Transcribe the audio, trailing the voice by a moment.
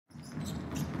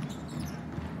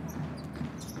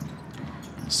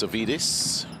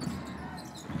Sirvydis.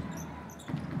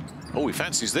 Oh, he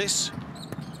fancies this.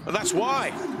 And that's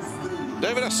why.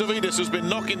 Deividas Sirvydis has been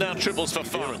knocking down triples for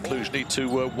fun. And Cluj need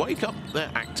to wake up their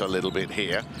act a little bit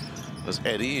here, as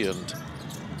Eddie and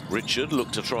Richard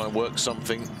look to try and work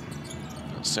something.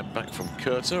 Sent back from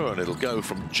Curter, and it'll go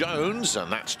from Jones,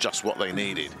 and that's just what they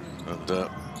needed. And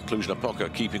Cluj-Napoca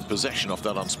keeping possession off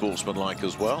that unsportsmanlike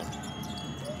as well.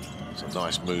 It's a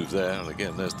nice move there, and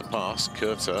again, there's the pass.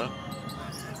 Curter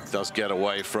does get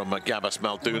away from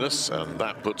Maldunas, and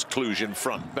that puts Cluj in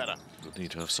front better. We'll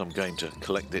need to have some game to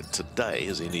collect it today,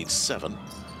 as he needs 7.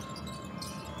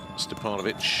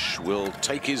 Stepanovic will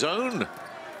take his own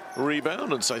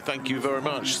rebound and say thank you very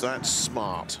much. That's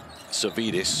smart.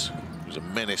 Sirvydis, who's a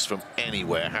menace from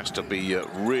anywhere, has to be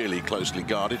really closely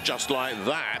guarded, just like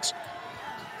that.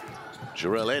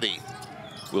 Jarell Eddy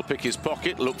will pick his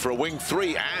pocket, look for a wing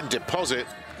 3 and deposit.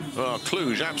 Oh,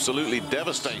 Cluj absolutely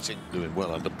devastating. Doing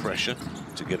well under pressure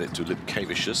to get it to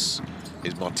Lietkabelis.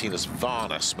 Is Martinez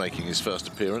Varnas making his first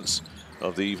appearance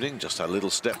of the evening. Just a little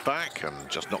step back and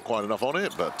just not quite enough on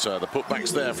it, but the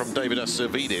putbacks there from Deividas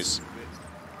Sirvydis.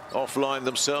 Offline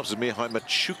themselves as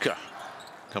Lietkabelis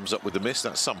comes up with the miss.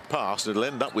 That's some pass. It'll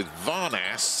end up with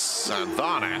Varnas, and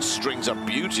Varnas strings a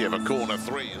beauty of a corner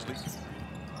 3.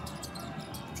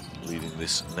 Leading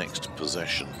this next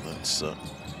possession. That's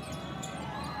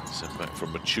sent back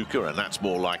from Machuca, and that's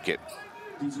more like it.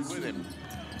 With him,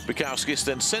 Bukowskis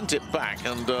then sent it back,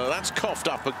 and that's coughed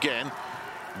up again.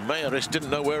 Panevezys didn't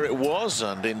know where it was,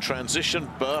 and in transition,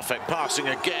 perfect passing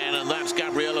again, and that's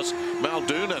Gabrielis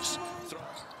Maldunas.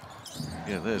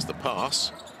 Yeah, there's the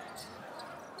pass.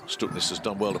 Stuckness has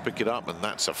done well to pick it up, and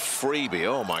that's a freebie.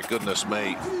 Oh my goodness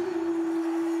me.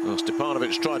 Well,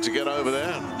 Stepanovic tried to get over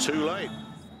there, too late.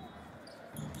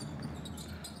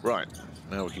 Right,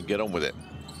 now we can get on with it.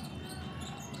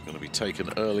 It's going to be taken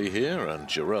early here, and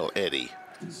Jarell Eddy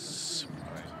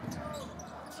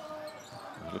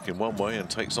looking one way and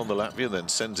takes on the Latvian, then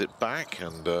sends it back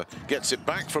and gets it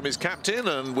back from his captain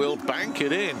and will bank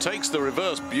it in. Takes the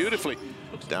reverse beautifully.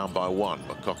 Down by 1.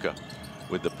 Makoka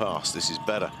with the pass. This is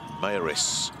better.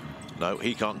 Panevezys. No,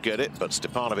 he can't get it, but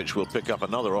Stepanovic will pick up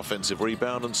another offensive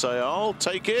rebound and say, I'll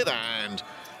take it. And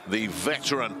the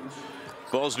veteran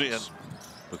Bosnian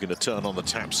looking to turn on the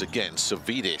taps again.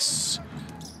 Sirvydis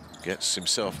gets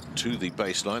himself to the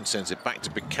baseline, sends it back to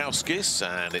Bukowskis,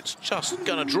 and it's just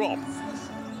going to drop.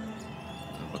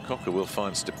 Makoka will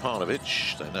find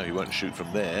Stepanovic. They know he won't shoot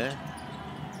from there.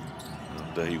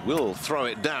 And he will throw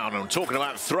it down. I'm talking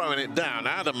about throwing it down.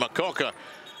 Adam Makoka.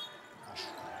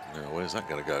 Now, where's that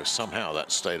going to go? Somehow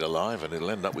that stayed alive, and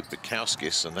it'll end up with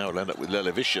Bukowskis, and now it'll end up with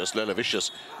Panevezys.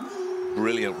 Panevezys,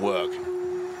 brilliant work.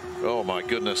 Oh my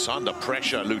goodness, under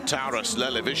pressure, Liutauras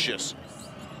Panevezys.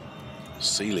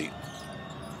 Sealy.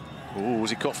 Oh, has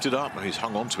he coughed it up? He's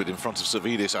hung on to it in front of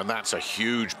Sirvydis, and that's a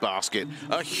huge basket.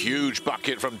 A huge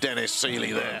bucket from Dennis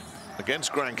Sealy there.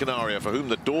 Against Gran Canaria, for whom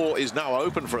the door is now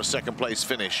open for a second-place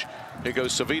finish. Here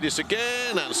goes Sirvydis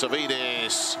again, and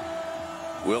Sirvydis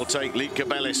will take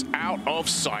Lietkabelis out of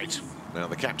sight. Now,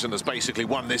 the captain has basically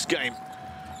won this game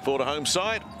for the home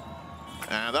side,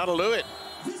 and that'll do it.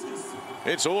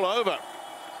 It's all over.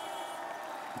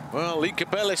 Well,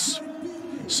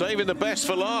 Lietkabelis saving the best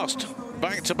for last.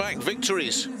 Back-to-back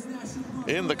victories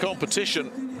in the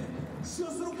competition.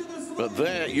 But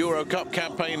their EuroCup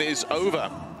campaign is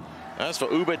over. As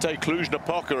for U-BT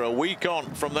Cluj-Napoca, a week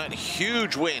on from that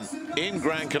huge win in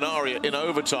Gran Canaria in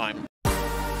overtime.